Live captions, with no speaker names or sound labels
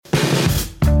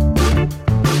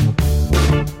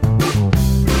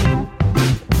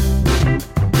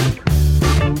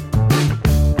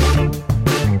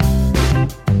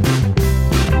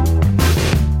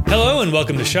and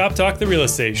welcome to Shop Talk, the real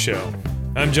estate show.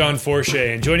 I'm John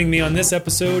Forshey, and joining me on this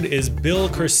episode is Bill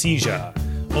Kursija,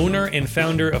 owner and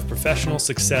founder of Professional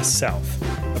Success South,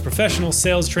 a professional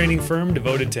sales training firm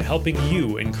devoted to helping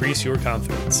you increase your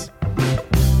confidence.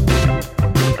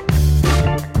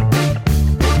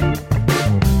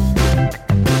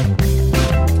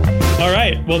 All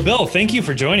right. Well, Bill, thank you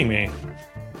for joining me.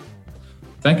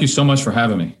 Thank you so much for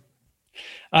having me.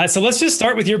 So let's just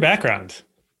start with your background.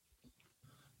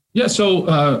 Yeah,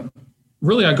 so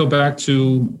really I go back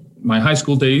to my high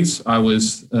school days. I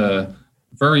was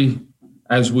very,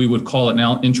 as we would call it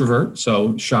now, introvert,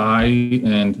 so shy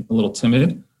and a little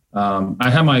timid. I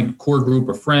had my core group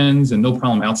of friends and no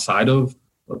problem outside of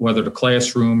whether the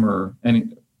classroom or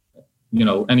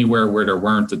anywhere where there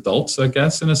weren't adults, I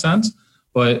guess, in a sense.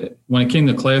 But when it came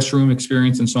to classroom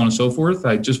experience and so on and so forth,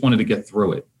 I just wanted to get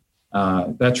through it.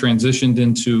 That transitioned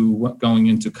into going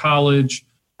into college.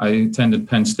 I attended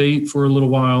Penn State for a little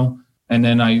while, and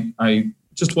then I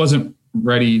just wasn't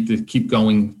ready to keep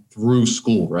going through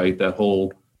school, right? That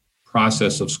whole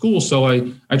process of school. So I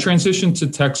transitioned to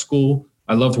tech school.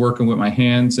 I loved working with my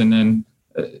hands. And then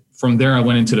from there, I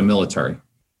went into the military.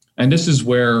 And this is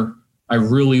where I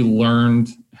really learned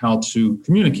how to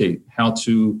communicate, how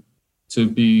to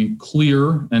be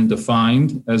clear and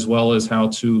defined, as well as how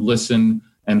to listen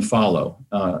and follow.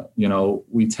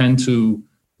 We tend to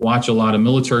watch a lot of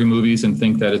military movies and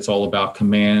think that it's all about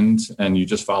command and you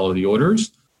just follow the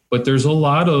orders. But there's a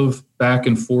lot of back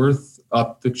and forth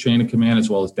up the chain of command as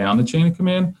well as down the chain of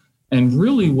command. And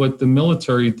really what the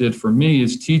military did for me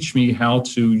is teach me how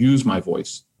to use my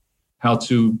voice, how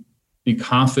to be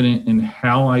confident in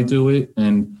how I do it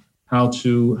and how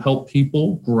to help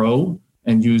people grow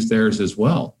and use theirs as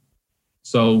well.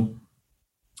 So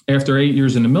after 8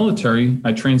 years in the military,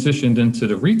 I transitioned into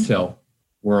the retail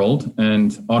world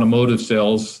and automotive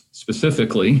sales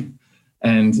specifically.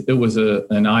 And it was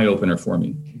an eye-opener for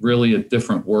me, really a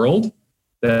different world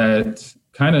that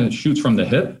kind of shoots from the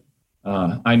hip.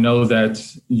 I know that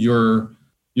your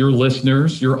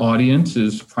listeners, your audience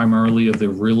is primarily of the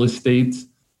real estate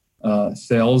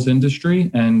sales industry.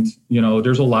 And,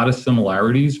 there's a lot of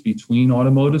similarities between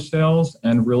automotive sales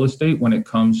and real estate when it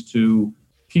comes to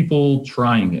people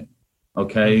trying it.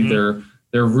 Okay. Mm-hmm.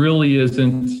 There really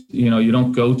isn't, you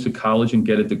don't go to college and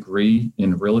get a degree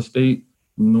in real estate,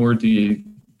 nor do you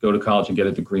go to college and get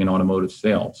a degree in automotive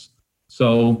sales.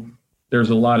 So there's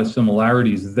a lot of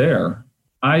similarities there.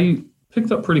 I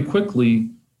picked up pretty quickly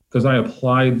because I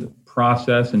applied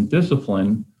process and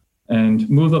discipline and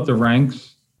moved up the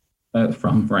ranks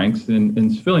from ranks in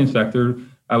civilian sector.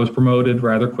 I was promoted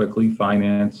rather quickly,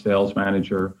 finance, sales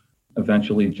manager,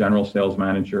 eventually general sales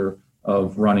manager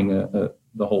of running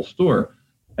the whole store,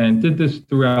 and did this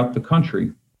throughout the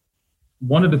country.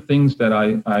 One of the things that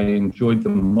I enjoyed the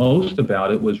most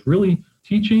about it was really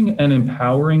teaching and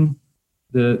empowering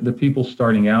the people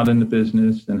starting out in the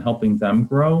business and helping them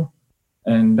grow.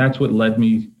 And that's what led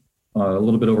me a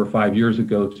little bit over 5 years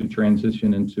ago to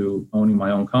transition into owning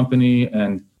my own company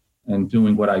and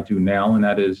doing what I do now. And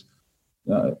that is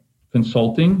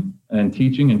consulting and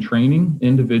teaching and training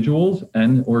individuals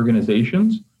and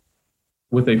organizations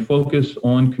with a focus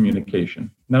on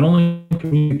communication, not only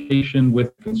communication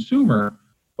with the consumer,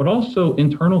 but also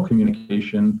internal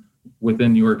communication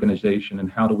within the organization and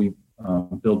how do we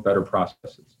build better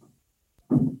processes.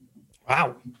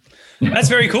 Wow. That's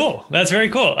very cool. That's very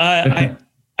cool. I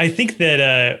think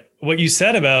that what you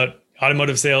said about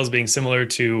automotive sales being similar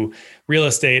to real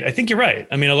estate, I think you're right.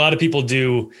 I mean, a lot of people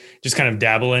do just kind of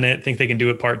dabble in it, think they can do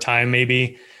it part-time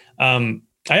maybe.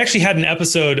 I actually had an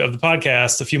episode of the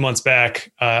podcast a few months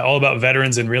back all about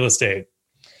veterans in real estate.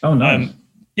 Oh, nice.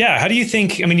 Yeah. How do you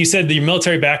think, you said that your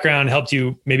military background helped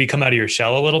you maybe come out of your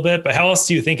shell a little bit, but how else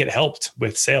do you think it helped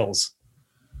with sales?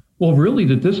 Well, really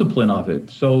the discipline of it.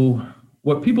 So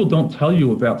what people don't tell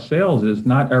you about sales is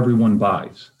not everyone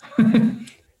buys.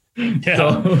 Yeah.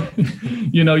 So,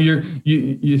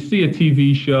 you see a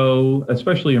TV show,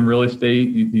 especially in real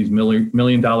estate, these $1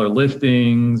 million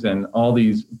listings and all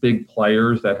these big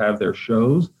players that have their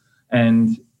shows. And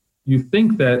you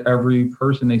think that every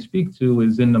person they speak to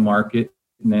is in the market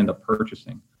and end up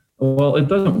purchasing. Well, it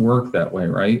doesn't work that way,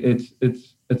 right? It's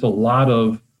a lot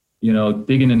of,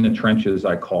 digging in the trenches,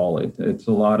 I call it. It's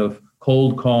a lot of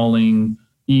cold calling,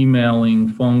 emailing,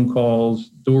 phone calls,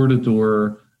 door to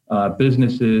door,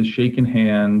 businesses, shaking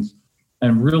hands,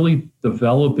 and really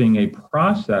developing a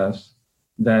process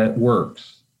that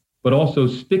works, but also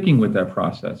sticking with that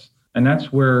process. And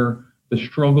that's where the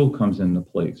struggle comes into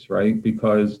place, right?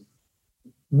 Because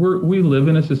we live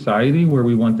in a society where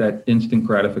we want that instant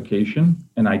gratification,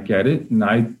 and I get it, and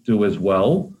I do as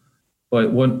well.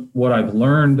 But what I've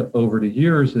learned over the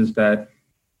years is that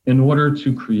in order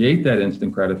to create that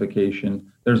instant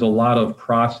gratification, there's a lot of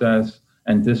process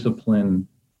and discipline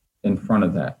in front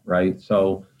of that, right?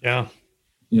 So, yeah,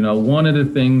 one of the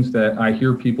things that I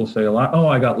hear people say a lot, oh,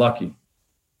 I got lucky,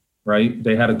 right?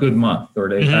 They had a good month, or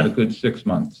they had a good 6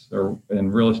 months, or in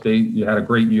real estate, you had a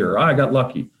great year. Oh, I got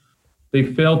lucky. They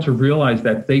fail to realize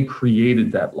that they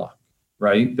created that luck,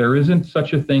 right? There isn't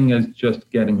such a thing as just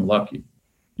getting lucky.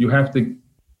 You have to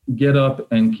get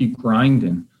up and keep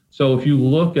grinding. So if you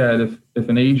look at if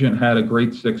an agent had a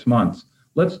great 6 months,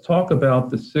 let's talk about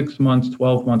the 6 months,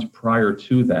 12 months prior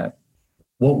to that.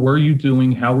 What were you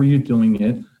doing? How were you doing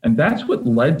it? And that's what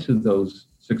led to those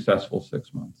successful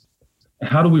 6 months.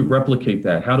 How do we replicate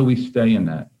that? How do we stay in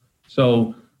that?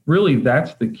 So really,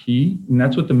 that's the key. And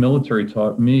that's what the military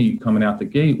taught me coming out the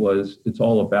gate was it's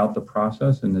all about the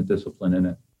process and the discipline in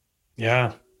it.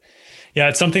 Yeah. Yeah.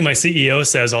 It's something my CEO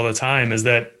says all the time is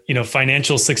that,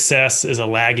 financial success is a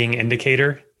lagging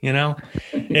indicator. Yeah.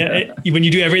 When you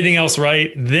do everything else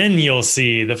right, then you'll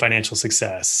see the financial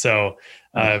success. So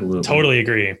totally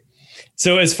agree.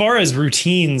 So as far as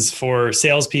routines for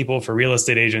salespeople, for real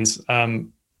estate agents,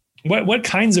 what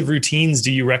kinds of routines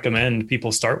do you recommend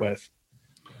people start with?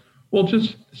 Well,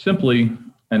 just simply,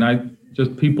 and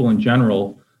just people in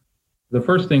general, the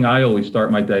first thing I always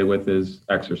start my day with is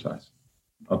exercise.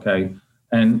 Okay.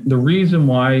 And the reason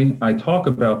why I talk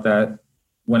about that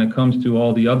when it comes to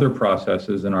all the other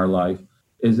processes in our life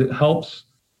is it helps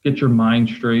get your mind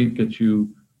straight, get you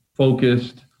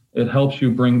focused. It helps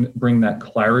you bring that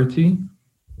clarity,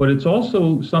 but it's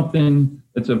also something,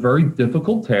 it's a very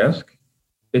difficult task.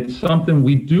 It's something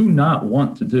we do not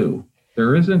want to do.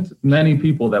 There isn't many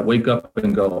people that wake up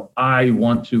and go, I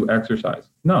want to exercise.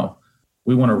 No,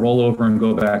 we want to roll over and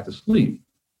go back to sleep.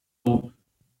 So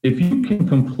if you can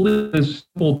complete this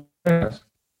simple task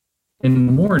in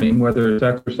the morning, whether it's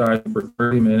exercise for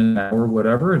 30 minutes, an hour,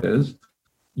 whatever it is,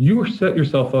 you set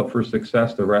yourself up for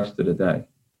success the rest of the day.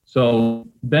 So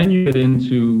then you get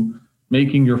into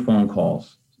making your phone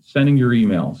calls, sending your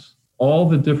emails, all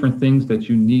the different things that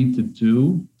you need to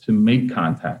do to make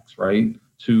contacts, right?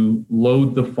 To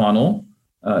load the funnel,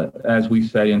 as we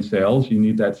say in sales, you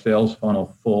need that sales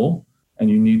funnel full,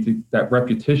 and you need that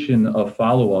repetition of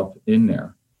follow-up in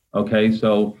there. Okay,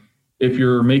 so if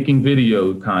you're making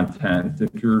video content,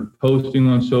 if you're posting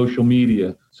on social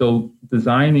media, so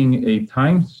designing a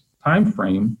time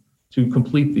frame to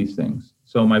complete these things.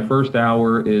 So my first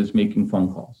hour is making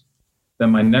phone calls. Then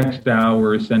my next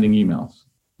hour is sending emails.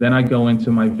 Then I go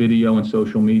into my video and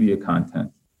social media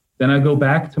content. Then I go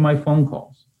back to my phone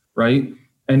calls, right?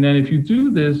 And then if you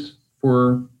do this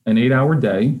for an 8-hour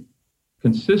day,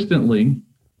 consistently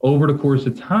over the course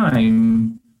of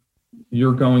time,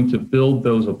 you're going to build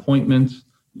those appointments.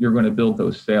 You're going to build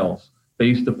those sales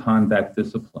based upon that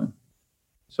discipline.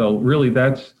 So really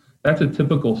that's a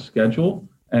typical schedule,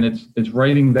 and it's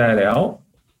writing that out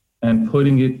and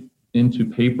putting it into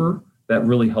paper that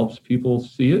really helps people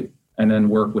see it and then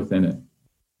work within it.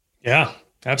 Yeah,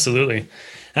 absolutely.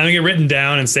 Having it written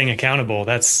down and staying accountable,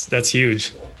 that's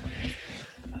huge.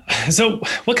 So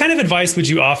what kind of advice would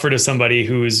you offer to somebody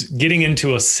who's getting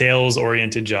into a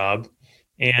sales-oriented job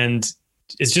and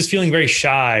is just feeling very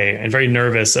shy and very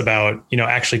nervous about,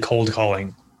 actually cold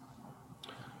calling?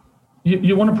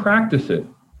 You want to practice it.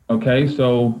 Okay.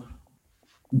 So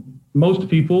most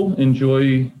people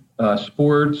enjoy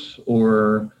sports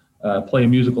or play a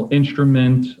musical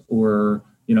instrument or,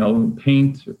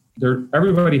 paint.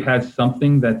 Everybody has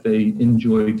something that they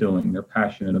enjoy doing, they're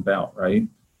passionate about, right?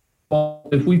 Well,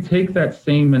 if we take that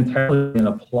same mentality and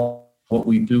apply what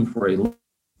we do for a living,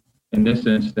 in this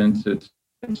instance, it's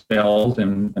sales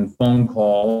and phone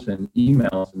calls and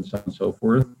emails and so on and so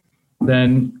forth,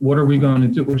 then what are we going to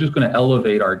do? We're just going to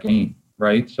elevate our game,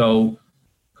 right? So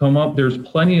there's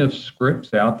plenty of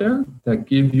scripts out there that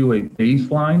give you a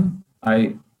baseline.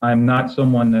 I'm not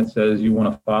someone that says you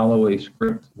want to follow a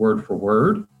script word for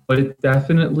word, but it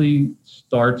definitely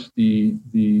starts the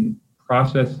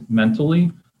process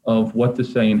mentally of what to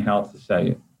say and how to say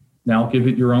it. Now give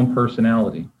it your own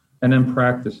personality and then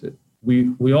practice it.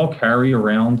 We all carry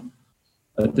around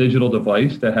a digital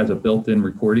device that has a built-in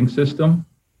recording system.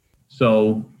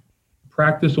 So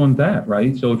practice on that,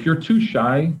 right? So if you're too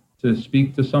shy to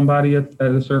speak to somebody at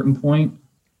a certain point,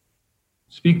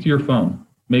 speak to your phone,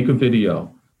 make a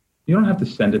video. You don't have to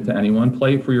send it to anyone,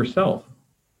 play it for yourself.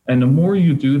 And the more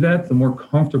you do that, the more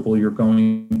comfortable you're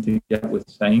going to get with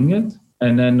saying it.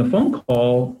 And then the phone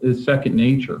call is second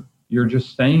nature. You're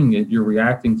just saying it, you're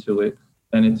reacting to it,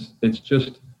 and it's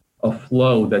just a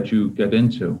flow that you get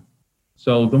into.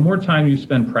 So the more time you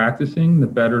spend practicing, the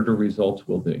better the results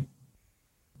will be.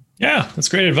 Yeah, that's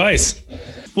great advice.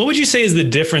 What would you say is the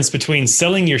difference between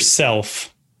selling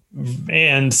yourself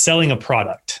and selling a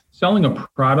product? Selling a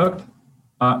product,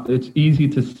 it's easy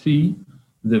to see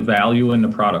the value in the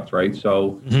product, right?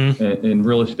 So in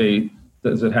real estate,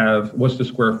 does it have, what's the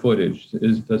square footage?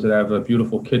 Does it have a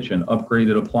beautiful kitchen,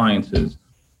 upgraded appliances,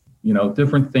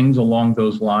 different things along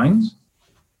those lines?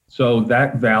 So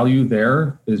that value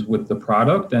there is with the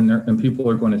product, and people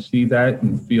are going to see that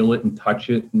and feel it and touch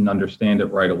it and understand it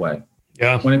right away.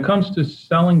 Yeah. When it comes to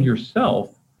selling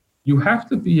yourself, you have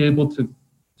to be able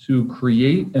to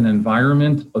create an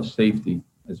environment of safety,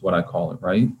 is what I call it,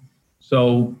 right?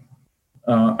 So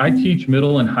I teach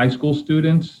middle and high school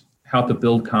students how to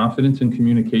build confidence in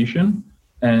communication.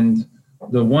 And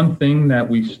the one thing that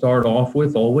we start off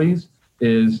with always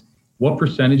is what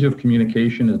percentage of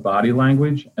communication is body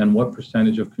language and what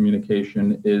percentage of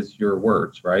communication is your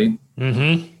words, right?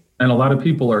 And a lot of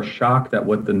people are shocked at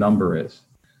what the number is.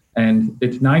 And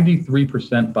it's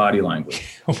 93% body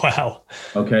language. Wow.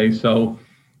 Okay, so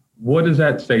what does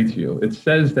that say to you? It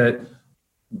says that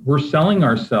we're selling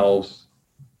ourselves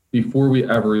before we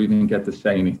ever even get to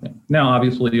say anything. Now,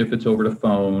 obviously, if it's over the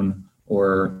phone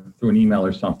or through an email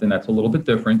or something, that's a little bit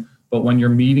different. But when you're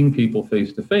meeting people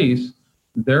face to face,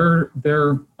 they're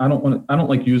I don't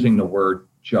like using the word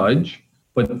judge,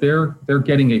 but they're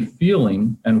getting a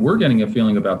feeling, and we're getting a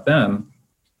feeling about them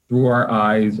through our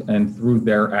eyes and through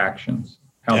their actions,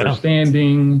 how they're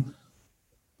standing,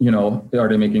 are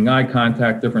they making eye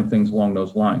contact, different things along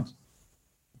those lines.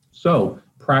 So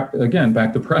again,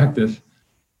 back to practice.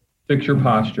 Fix your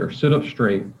posture, sit up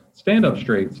straight,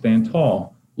 stand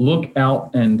tall, look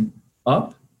out and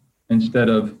up instead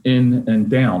of in and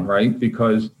down, right?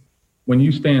 Because when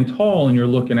you stand tall and you're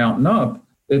looking out and up,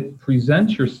 it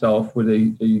presents yourself with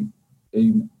a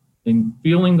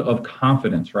feeling of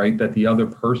confidence, right? That the other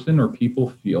person or people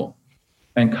feel.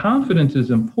 And confidence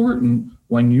is important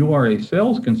when you are a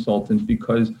sales consultant,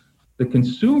 because the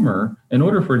consumer, in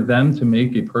order for them to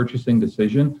make a purchasing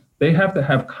decision, they have to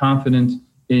have confidence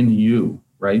in you,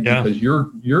 right? Yeah. Because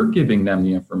you're giving them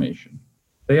the information.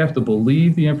 They have to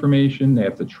believe the information, they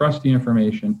have to trust the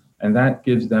information, and that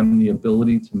gives them the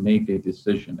ability to make a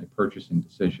decision, a purchasing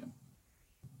decision.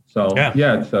 So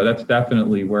so that's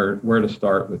definitely where to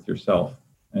start with yourself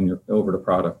and over the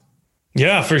product.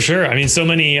 Yeah, for sure. I mean, so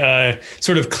many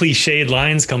sort of cliched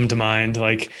lines come to mind,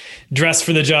 like dress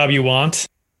for the job you want.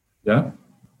 Yeah.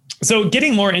 So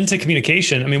getting more into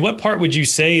communication, I mean, what part would you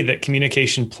say that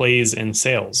communication plays in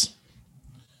sales?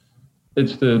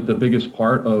 It's the biggest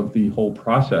part of the whole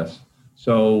process.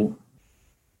 So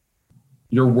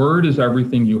your word is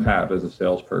everything you have as a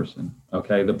salesperson.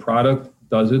 Okay. The product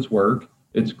does its work.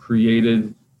 It's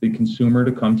created the consumer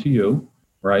to come to you,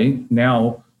 right?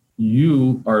 Now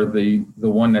you are the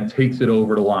one that takes it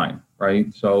over the line,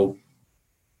 right? So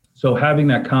having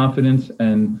that confidence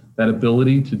and that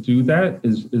ability to do that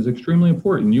is extremely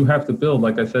important. You have to build,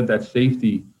 like I said, that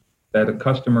safety that a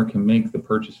customer can make the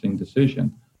purchasing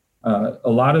decision. A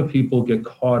lot of people get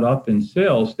caught up in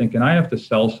sales thinking, I have to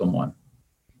sell someone.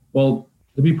 Well,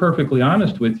 to be perfectly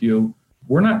honest with you,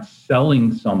 we're not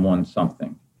selling someone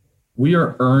something. We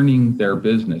are earning their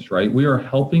business, right? We are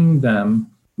helping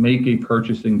them make a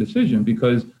purchasing decision,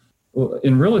 because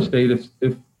in real estate,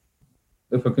 if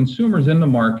a consumer's in the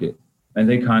market and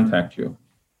they contact you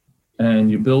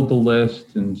and you build the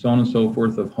list and so on and so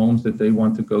forth of homes that they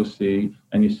want to go see,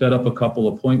 and you set up a couple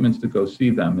appointments to go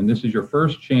see them, and this is your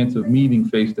first chance of meeting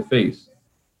face to face,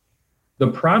 the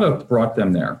product brought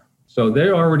them there. So they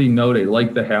already know they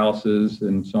like the houses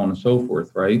and so on and so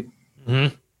forth, right?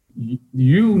 Mm-hmm.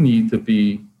 You need to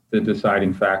be the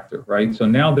deciding factor, right? So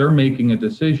now they're making a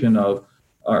decision of,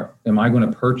 am I going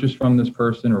to purchase from this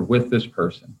person or with this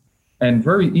person? And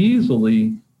very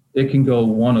easily, it can go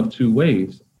one of two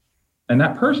ways. And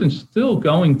that person's still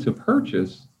going to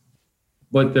purchase,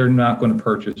 but they're not going to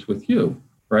purchase with you,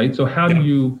 right? So how do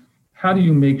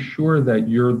you make sure that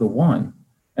you're the one?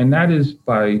 And that is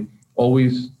by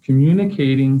always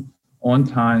communicating on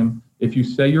time. If you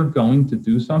say you're going to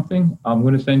do something, I'm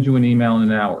going to send you an email in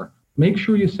an hour. Make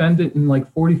sure you send it in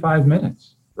like 45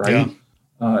 minutes, right?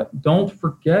 Yeah. Don't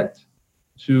forget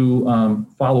to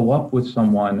follow up with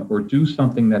someone or do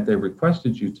something that they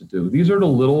requested you to do. These are the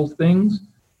little things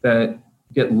that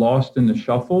get lost in the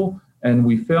shuffle, and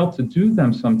we fail to do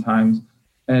them sometimes.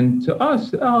 And to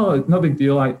us, oh, no big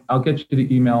deal. I'll get you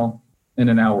the email in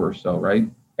an hour or so, right?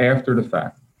 After the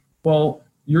fact. Well,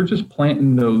 you're just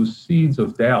planting those seeds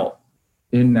of doubt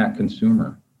in that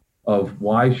consumer of,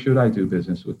 why should I do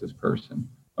business with this person?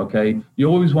 Okay. You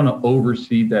always want to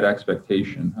overseed that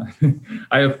expectation.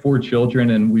 I have 4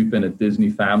 children and we've been a Disney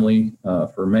family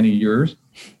for many years.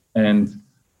 And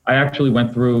I actually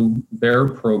went through their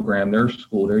program, their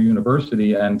school, their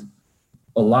university, and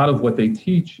a lot of what they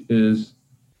teach is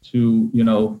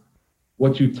to,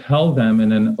 what you tell them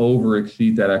and then over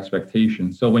exceed that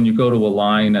expectation. So when you go to a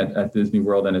line at Disney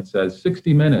World and it says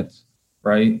 60 minutes,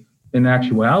 right? In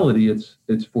actuality,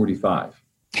 it's 45.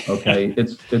 Okay.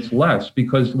 It's less,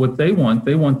 because what they want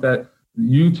that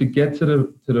you to get to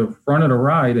the front of the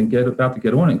ride and about to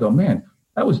get on it and go, man,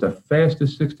 that was the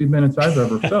fastest 60 minutes I've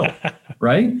ever felt.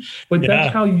 Right. But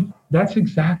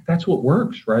that's what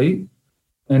works. Right.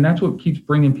 And that's what keeps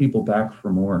bringing people back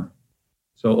for more.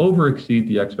 So over exceed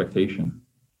the expectation.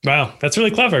 Wow. That's really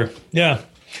clever. Yeah.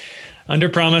 Under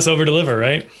promise, over deliver,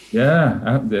 right?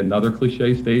 Yeah. Another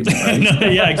cliche statement. Right? No,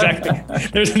 yeah, exactly.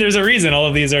 There's a reason all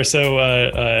of these are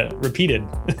so repeated.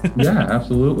 Yeah,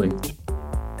 absolutely.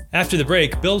 After the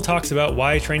break, Bill talks about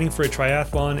why training for a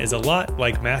triathlon is a lot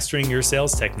like mastering your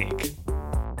sales technique.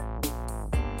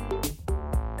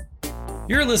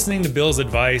 You're listening to Bill's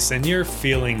advice and you're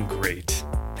feeling great.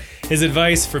 His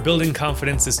advice for building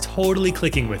confidence is totally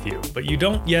clicking with you, but you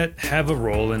don't yet have a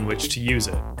role in which to use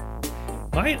it.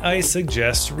 Might I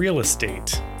suggest real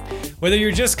estate? Whether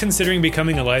you're just considering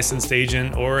becoming a licensed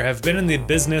agent or have been in the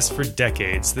business for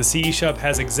decades, the CE Shop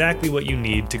has exactly what you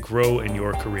need to grow in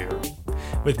your career.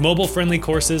 With mobile-friendly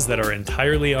courses that are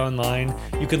entirely online,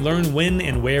 you can learn when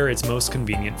and where it's most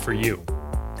convenient for you.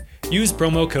 Use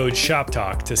promo code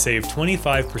SHOPTALK to save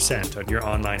 25% on your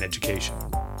online education.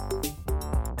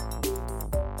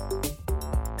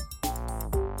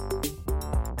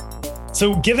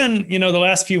 So given, the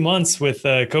last few months with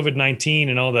COVID-19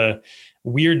 and all the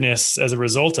weirdness as a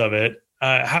result of it,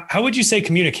 how would you say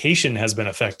communication has been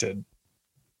affected?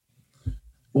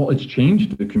 Well, it's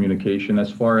changed the communication as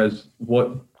far as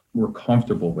what we're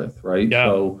comfortable with, right? Yeah.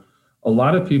 So a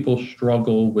lot of people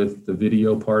struggle with the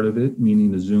video part of it,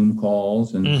 meaning the Zoom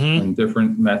calls and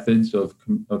different methods of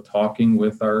talking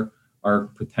with our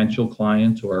potential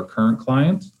clients or our current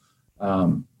clients.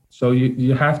 So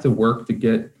you have to work to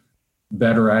get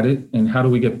better at it. And how do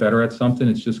we get better at something?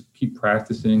 It's just keep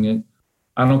practicing it.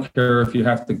 I don't care if you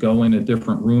have to go in a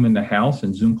different room in the house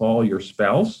and Zoom call your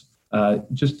spouse.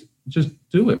 Just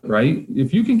do it, right?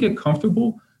 If you can get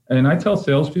comfortable, and I tell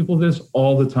salespeople this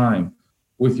all the time,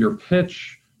 with your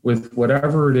pitch, with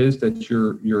whatever it is that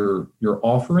you're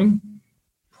offering,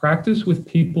 practice with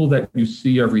people that you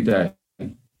see every day.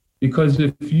 Because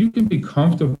if you can be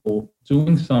comfortable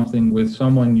doing something with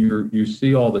someone you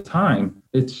see all the time,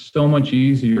 it's so much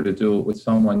easier to do it with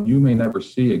someone you may never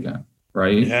see again,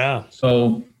 right? Yeah.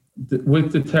 So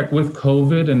with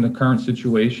COVID and the current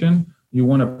situation, you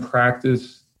want to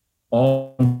practice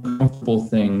all uncomfortable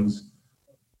things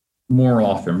more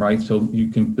often, right? So you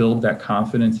can build that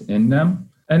confidence in them.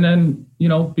 And then,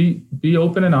 be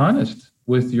open and honest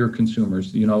with your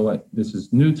consumers. You know what, this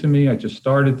is new to me. I just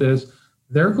started this.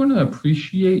 They're going to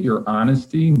appreciate your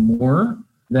honesty more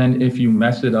than if you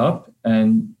mess it up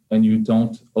and you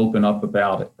don't open up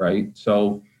about it, right?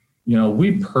 So,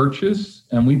 we purchase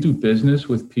and we do business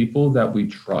with people that we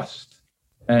trust.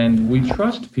 And we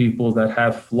trust people that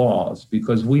have flaws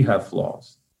because we have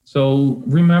flaws. So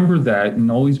remember that and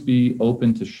always be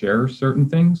open to share certain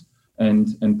things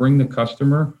and bring the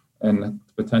customer and the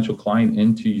potential client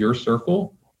into your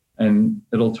circle, and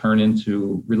it'll turn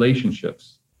into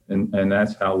relationships. And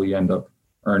that's how we end up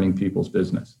earning people's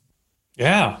business.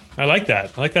 Yeah, I like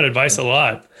that. I like that advice a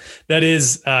lot. That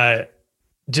is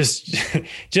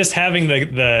just having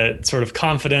the sort of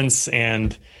confidence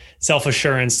and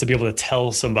self-assurance to be able to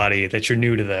tell somebody that you're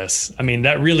new to this. I mean,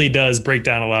 that really does break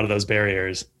down a lot of those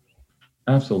barriers.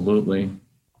 Absolutely.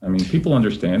 I mean, people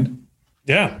understand.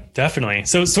 Yeah, definitely.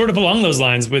 So sort of along those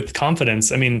lines with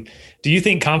confidence, I mean, do you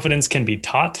think confidence can be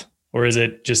taught or is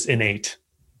it just innate?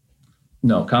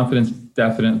 No, confidence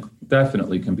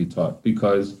definitely can be taught,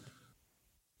 because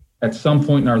at some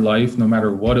point in our life, no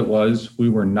matter what it was, we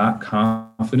were not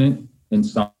confident in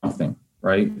something,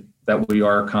 right? That we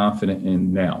are confident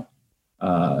in now.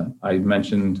 I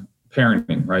mentioned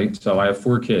parenting, right? So I have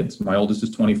 4 kids. My oldest is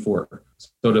 24.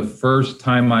 So the first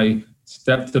time I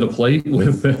stepped to the plate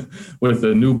with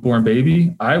a newborn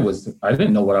baby, I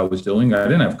didn't know what I was doing. I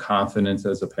didn't have confidence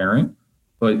as a parent.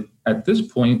 But at this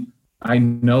point, I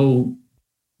know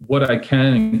what I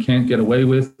can and can't get away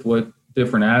with, what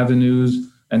different avenues.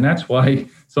 And that's why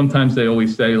sometimes they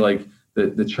always say, like,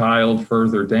 the child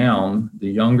further down, the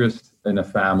youngest in a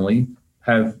family,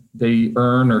 they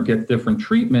earn or get different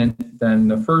treatment than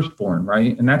the firstborn,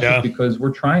 right? And that's just because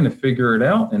we're trying to figure it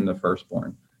out in the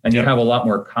firstborn, and you have a lot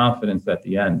more confidence at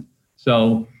the end.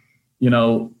 So,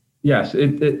 yes,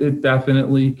 it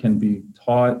definitely can be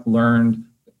taught, learned,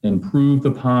 improved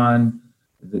upon,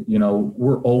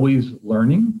 We're always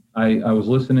learning. I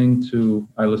listen to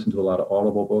a lot of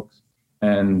Audible books,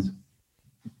 and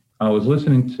I was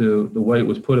listening to the way it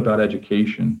was put about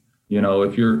education.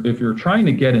 If you're trying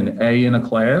to get an A in a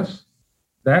class,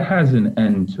 that has an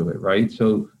end to it, right?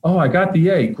 So, oh, I got the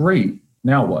A, great.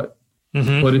 Now what?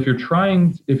 Mm-hmm. But if you're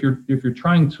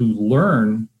trying to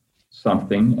learn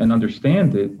something and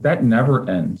understand it, that never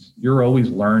ends. You're always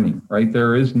learning, right?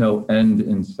 There is no end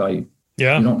in sight.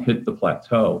 Yeah. You don't hit the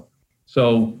plateau.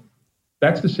 So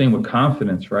that's the same with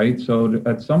confidence, right? So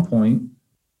at some point,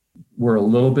 we're a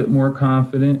little bit more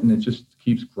confident, and it just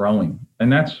keeps growing.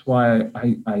 And that's why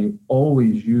I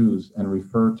always use and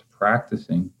refer to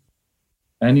practicing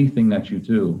anything that you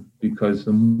do, because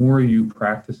the more you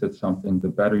practice at something, the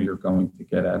better you're going to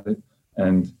get at it.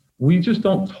 And we just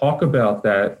don't talk about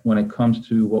that when it comes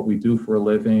to what we do for a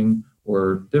living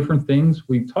or different things.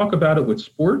 We talk about it with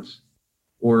sports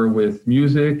or with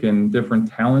music and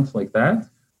different talents like that,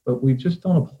 but we just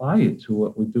don't apply it to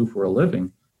what we do for a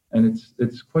living. And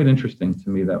it's quite interesting to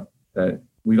me that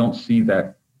we don't see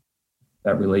that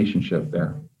relationship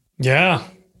there. Yeah,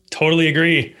 totally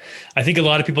agree. I think a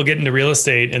lot of people get into real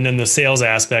estate, and then the sales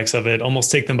aspects of it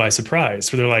almost take them by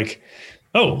surprise, where they're like,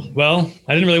 oh, well,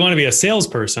 I didn't really want to be a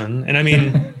salesperson. And I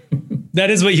mean,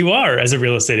 that is what you are as a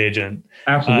real estate agent.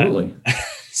 Absolutely.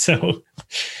 So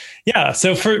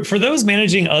for those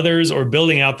managing others or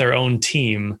building out their own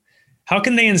team, how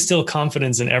can they instill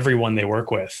confidence in everyone they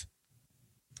work with?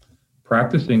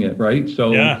 Practicing it, right?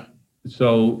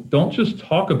 So don't just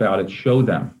talk about it, show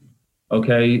them.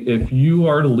 Okay. If you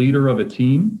are the leader of a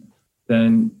team,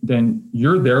 then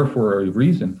you're there for a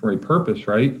reason, for a purpose,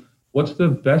 right? What's the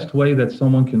best way that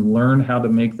someone can learn how to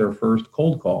make their first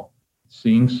cold call?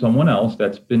 Seeing someone else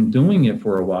that's been doing it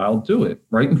for a while do it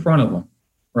right in front of them,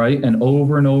 right? And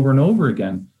over and over and over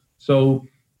again. So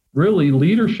really,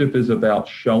 leadership is about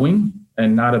showing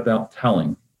and not about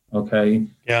telling. Okay.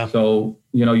 Yeah. So,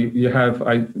 you have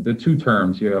the two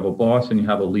terms. You have a boss and you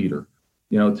have a leader.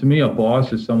 To me, a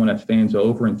boss is someone that stands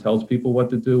over and tells people what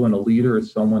to do, and a leader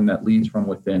is someone that leads from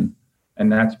within,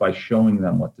 and that's by showing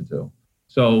them what to do.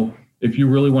 So if you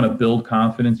really want to build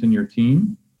confidence in your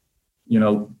team,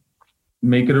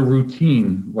 make it a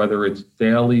routine, whether it's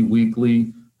daily,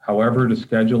 weekly, however the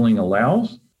scheduling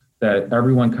allows, that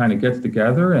everyone kind of gets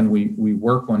together and we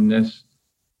work on this,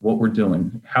 what we're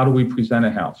doing. How do we present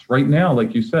a house? Right now,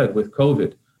 like you said, with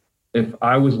COVID, if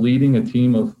I was leading a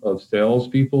team of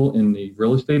salespeople in the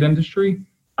real estate industry,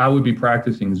 I would be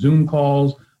practicing Zoom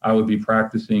calls. I would be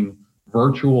practicing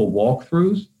virtual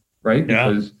walkthroughs, right? Yeah.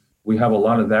 Because we have a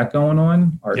lot of that going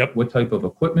on. Yep. What type of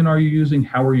equipment are you using?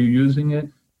 How are you using it?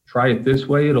 Try it this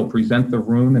way. It'll present the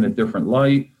room in a different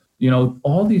light.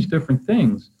 All these different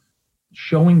things.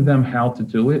 Showing them how to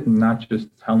do it and not just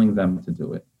telling them to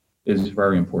do it is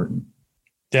very important.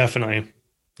 Definitely.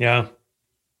 Yeah.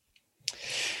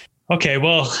 Okay,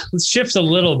 well, let's shift a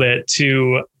little bit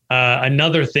to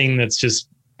another thing that's just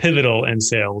pivotal in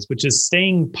sales, which is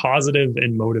staying positive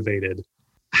and motivated.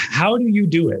 How do you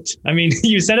do it? I mean,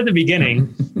 you said at the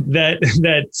beginning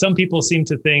that some people seem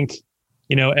to think,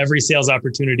 every sales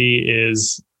opportunity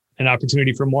is an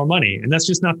opportunity for more money. And that's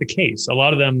just not the case. A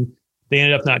lot of them, they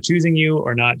end up not choosing you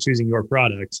or not choosing your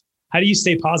product. How do you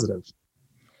stay positive?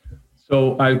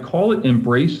 So I call it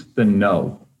embrace the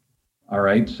no. All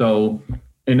right. So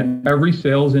in every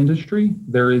sales industry,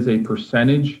 there is a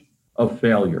percentage of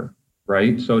failure,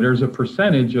 right? So there's a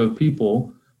percentage of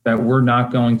people that we're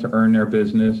not going to earn their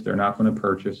business. They're not going to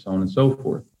purchase, so on and so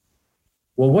forth.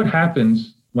 Well, what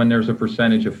happens when there's a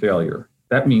percentage of failure?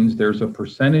 That means there's a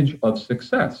percentage of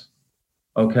success.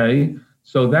 Okay.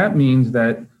 So that means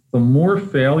that the more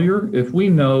failure, if we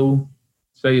know,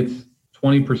 say it's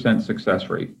 20% success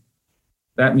rate,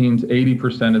 that means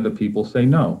 80% of the people say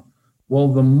no. Well,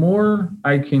 the more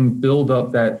I can build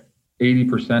up that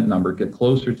 80% number, get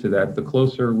closer to that, the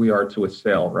closer we are to a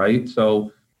sale, right?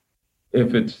 So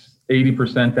if it's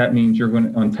 80%, that means you're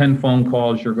going to, on 10 phone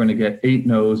calls, you're going to get 8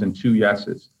 no's and 2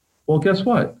 yeses. Well, guess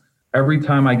what? Every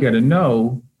time I get a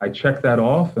no, I check that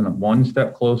off and I'm one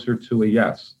step closer to a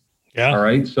yes. Yeah. All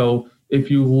right. So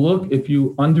if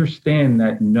you understand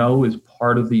that no is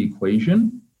part of the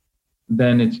equation,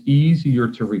 then it's easier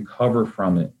to recover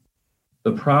from it.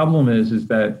 The problem is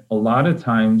that a lot of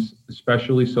times,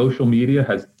 especially social media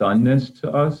has done this to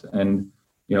us, and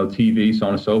TV, so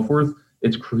on and so forth.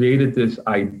 It's created this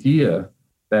idea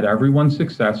that everyone's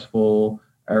successful,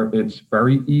 it's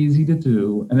very easy to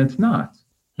do, and it's not.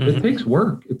 Mm-hmm. It takes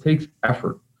work, it takes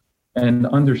effort. And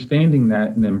understanding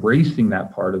that and embracing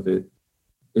that part of it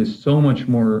is so much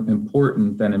more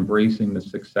important than embracing the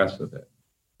success of it,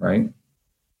 right?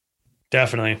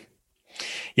 Definitely.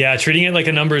 Yeah, treating it like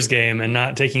a numbers game and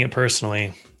not taking it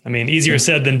personally. I mean, easier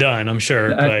said than done, I'm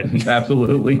sure. But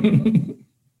Absolutely.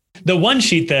 the one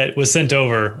sheet that was sent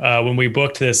over when we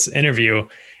booked this interview,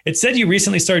 it said you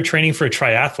recently started training for a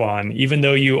triathlon, even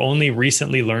though you only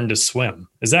recently learned to swim.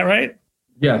 Is that right?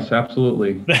 Yes,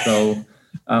 absolutely. So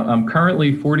I'm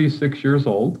currently 46 years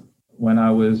old. When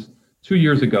I was 2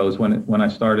 years ago is when I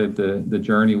started the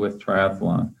journey with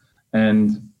triathlon.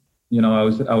 And, I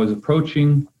was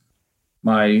approaching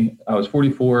I was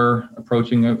 44,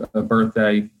 approaching a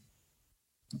birthday.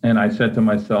 And I said to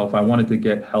myself, I wanted to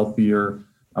get healthier.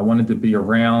 I wanted to be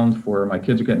around for my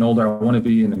kids are getting older. I want to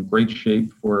be in great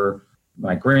shape for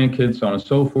my grandkids, so on and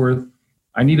so forth.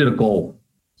 I needed a goal.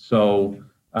 So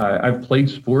I've played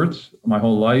sports my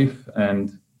whole life,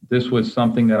 and this was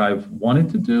something that I've wanted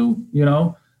to do.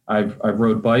 I've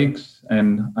rode bikes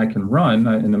and I can run.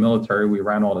 In the military, we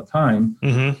ran all the time.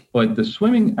 Mm-hmm. But the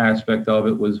swimming aspect of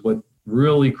it was what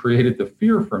really created the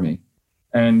fear for me.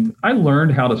 And I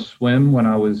learned how to swim when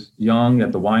I was young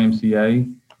at the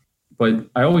YMCA, but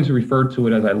I always referred to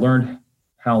it as I learned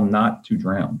how not to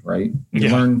drown, right? You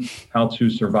learn how to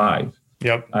survive.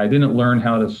 Yep. I didn't learn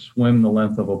how to swim the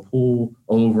length of a pool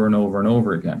over and over and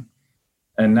over again.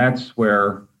 And that's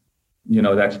where,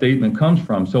 that statement comes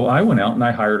from. So I went out and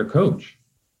I hired a coach.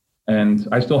 And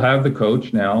I still have the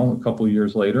coach now, a couple of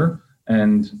years later.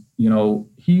 And,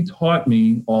 he taught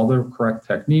me all the correct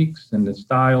techniques and the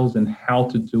styles and how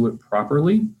to do it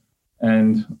properly.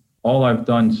 And all I've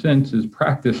done since is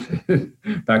practice,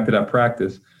 back to that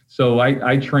practice. So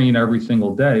I train every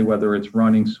single day, whether it's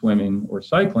running, swimming, or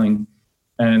cycling.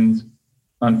 And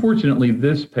unfortunately,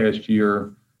 this past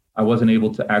year, I wasn't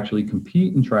able to actually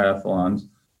compete in triathlons,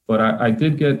 but I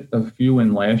did get a few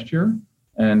in last year,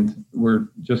 and we're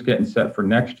just getting set for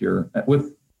next year.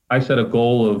 I set a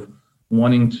goal of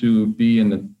wanting to be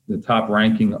in the top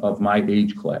ranking of my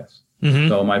age class. Mm-hmm.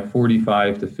 So my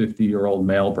 45 to 50-year-old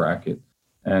male bracket.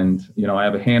 And, I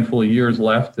have a handful of years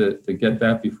left to get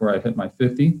that before I hit my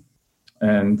 50.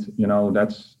 And,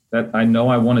 that's I know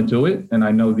I want to do it. And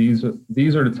I know these are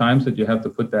the times that you have to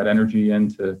put that energy in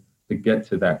to get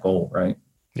to that goal, right?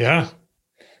 Yeah.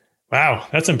 Wow.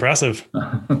 That's impressive.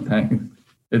 Thanks.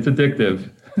 It's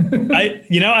addictive.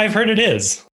 I've heard it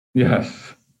is.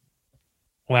 Yes.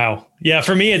 Wow. Yeah.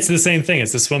 For me, it's the same thing.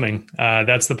 It's the swimming.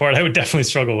 That's the part I would definitely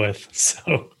struggle with.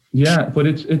 So. Yeah, but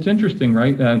it's interesting,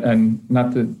 right? And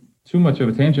not too much of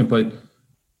a tangent, but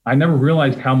I never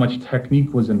realized how much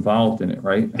technique was involved in it,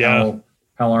 right? Yeah.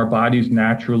 How our bodies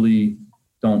naturally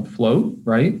don't float,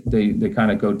 right? They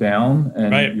kind of go down,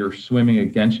 and right. You're swimming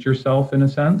against yourself in a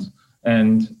sense.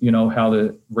 And how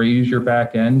to raise your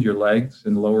back end, your legs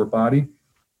and lower body.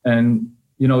 And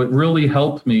it really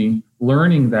helped me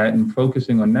learning that, and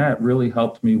focusing on that really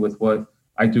helped me with what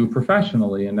I do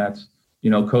professionally. And that's,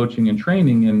 coaching and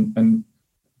training, and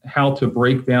how to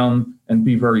break down and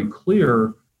be very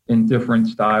clear in different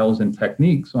styles and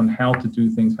techniques on how to do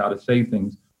things, how to say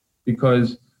things,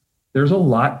 because there's a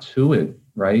lot to it,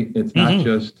 right? It's not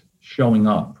just showing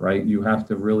up, right? You have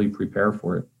to really prepare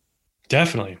for it.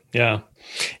 Definitely. Yeah.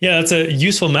 Yeah. That's a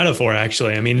useful metaphor,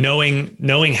 actually. I mean,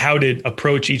 knowing how to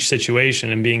approach each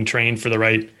situation and being trained for the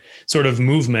right sort of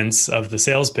movements of the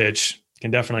sales pitch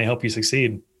can definitely help you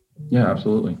succeed. Yeah,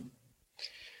 absolutely.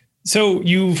 So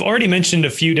you've already mentioned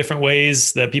a few different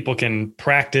ways that people can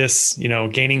practice,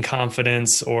 gaining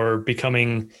confidence or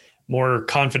becoming more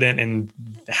confident in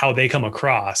how they come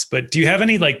across. But do you have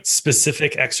any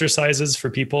specific exercises for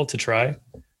people to try?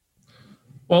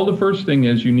 Well, the first thing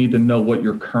is you need to know what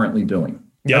you're currently doing.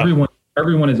 Yeah.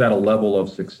 Everyone is at a level of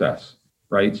success,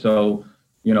 right? So,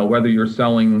 whether you're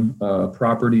selling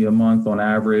property a month on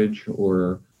average,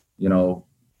 or,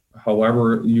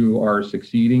 however you are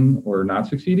succeeding or not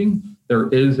succeeding, there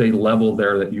is a level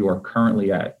there that you are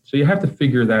currently at. So you have to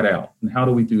figure that out. And how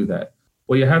do we do that?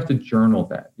 Well, you have to journal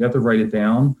that. You have to write it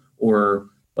down, or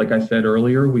like I said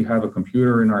earlier, we have a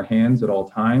computer in our hands at all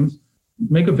times.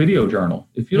 Make a video journal.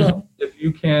 If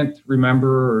you can't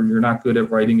remember, or you're not good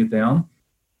at writing it down,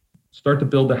 start to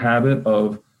build a habit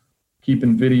of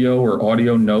keeping video or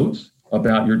audio notes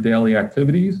about your daily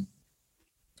activities.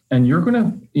 And you're going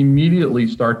to immediately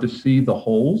start to see the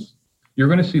holes. You're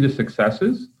going to see the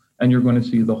successes, and you're going to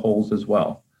see the holes as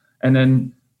well. And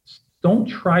then don't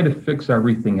try to fix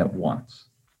everything at once.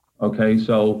 Okay.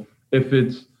 So if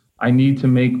it's, I need to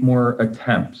make more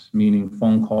attempts, meaning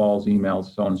phone calls,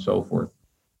 emails, so on and so forth,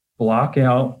 block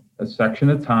out a section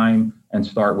of time and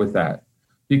start with that.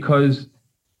 Because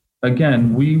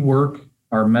again,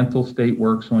 our mental state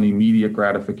works on immediate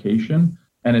gratification.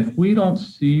 And if we don't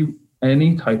see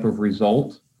any type of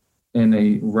result in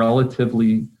a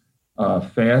relatively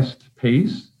fast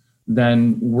pace,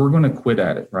 then we're going to quit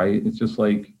at it, right? It's just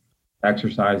like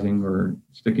exercising or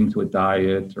sticking to a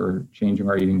diet or changing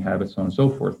our eating habits, so on and so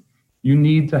forth. You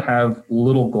need to have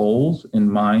little goals in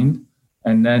mind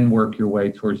and then work your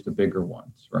way towards the bigger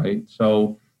ones, right?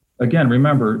 So again,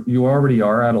 remember, you already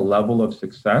are at a level of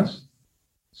success.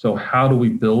 So how do we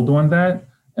build on that?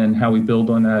 And how we build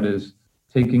on that is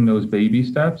taking those baby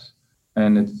steps.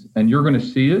 And you're going to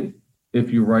see it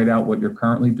if you write out what you're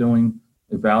currently doing,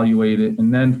 evaluate it,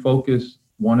 and then focus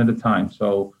one at a time.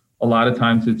 So a lot of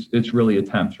times it's really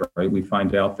attempts, right? We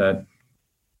find out that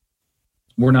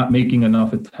we're not making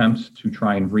enough attempts to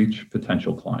try and reach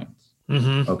potential clients.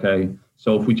 Mm-hmm. Okay.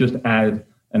 So if we just add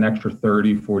an extra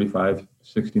 30, 45,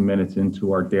 60 minutes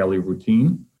into our daily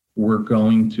routine, we're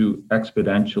going to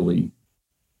exponentially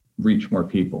reach more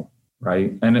people,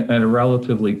 right? And at a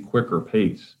relatively quicker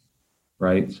pace,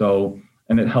 right? So,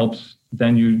 and it helps,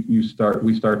 then we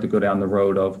start to go down the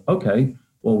road of, okay,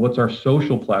 well, what's our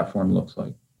social platform looks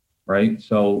like, right?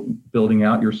 So building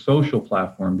out your social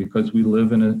platform, because we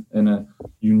live in a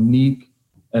unique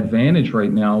advantage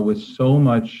right now with so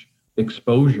much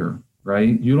exposure,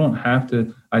 right? You don't have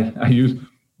to, I use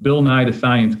Bill Nye, the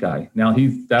science guy. Now,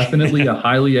 he's definitely a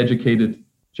highly educated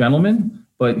gentleman,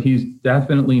 but he's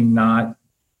definitely not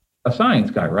a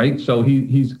science guy, right? So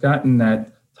he's gotten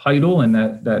that title and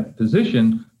that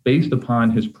position based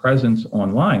upon his presence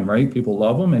online, right? People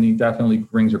love him, and he definitely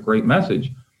brings a great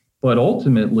message. But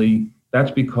ultimately,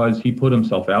 that's because he put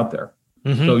himself out there.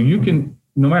 Mm-hmm. So you can,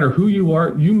 no matter who you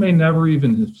are, you may never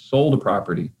even have sold a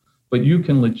property, but you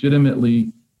can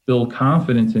legitimately build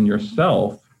confidence in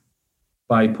yourself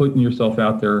by putting yourself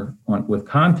out there with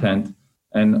content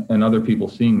and other people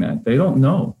seeing that. They don't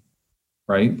know,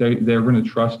 right? They're going to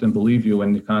trust and believe you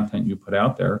in the content you put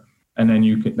out there. And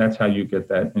then that's how you get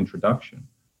that introduction,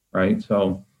 right?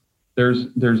 So there's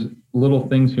little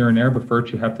things here and there, but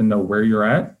first you have to know where you're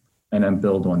at and then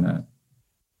build on that.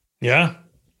 Yeah.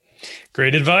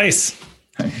 Great advice.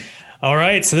 All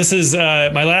right. So this is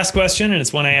my last question, and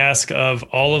it's one I ask of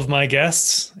all of my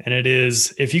guests. And it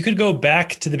is, if you could go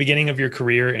back to the beginning of your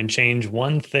career and change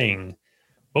one thing,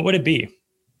 what would it be?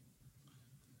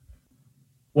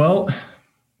 Well,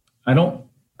 I don't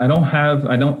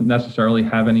necessarily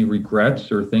have any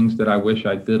regrets or things that I wish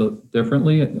I did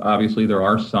differently. Obviously, there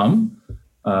are some.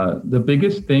 The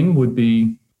biggest thing would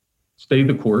be stay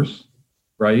the course,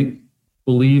 right?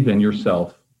 Believe in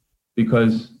yourself,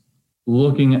 because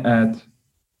looking at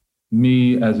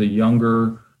me as a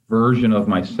younger version of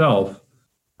myself,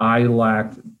 I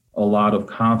lacked a lot of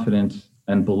confidence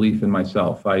and belief in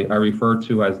myself. I refer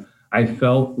to as, I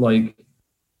felt like,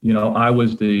 I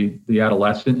was the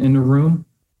adolescent in the room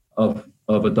of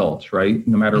adults, right?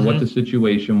 No matter what the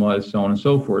situation was, so on and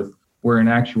so forth, where in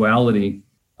actuality,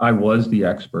 I was the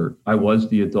expert, I was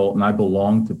the adult, and I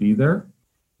belonged to be there.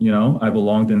 I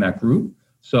belonged in that group.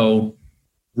 So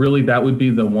really, that would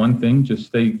be the one thing, just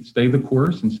stay the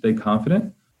course and stay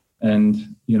confident.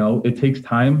 And, it takes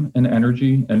time and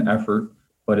energy and effort,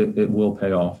 but it will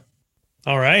pay off.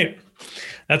 All right.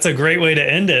 That's a great way to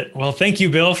end it. Well, thank you,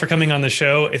 Bill, for coming on the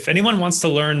show. If anyone wants to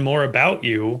learn more about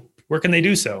you, where can they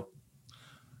do so?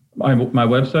 My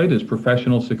website is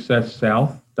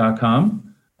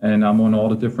professionalsuccesssouth.com, and I'm on all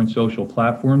the different social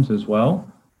platforms as well.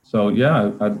 So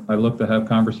yeah, I look to have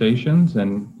conversations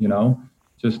and,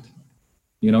 just,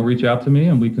 reach out to me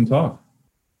and we can talk.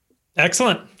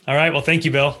 Excellent. All right. Well, thank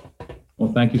you, Bill.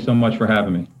 Well, thank you so much for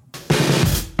having me.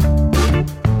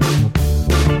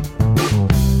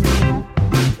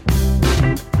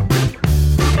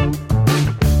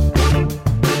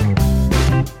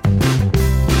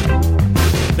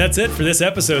 That's it for this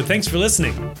episode. Thanks for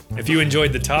listening. If you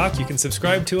enjoyed the talk, you can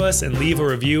subscribe to us and leave a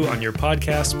review on your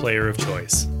podcast player of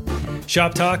choice.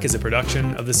 Shop Talk is a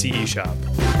production of the CE Shop.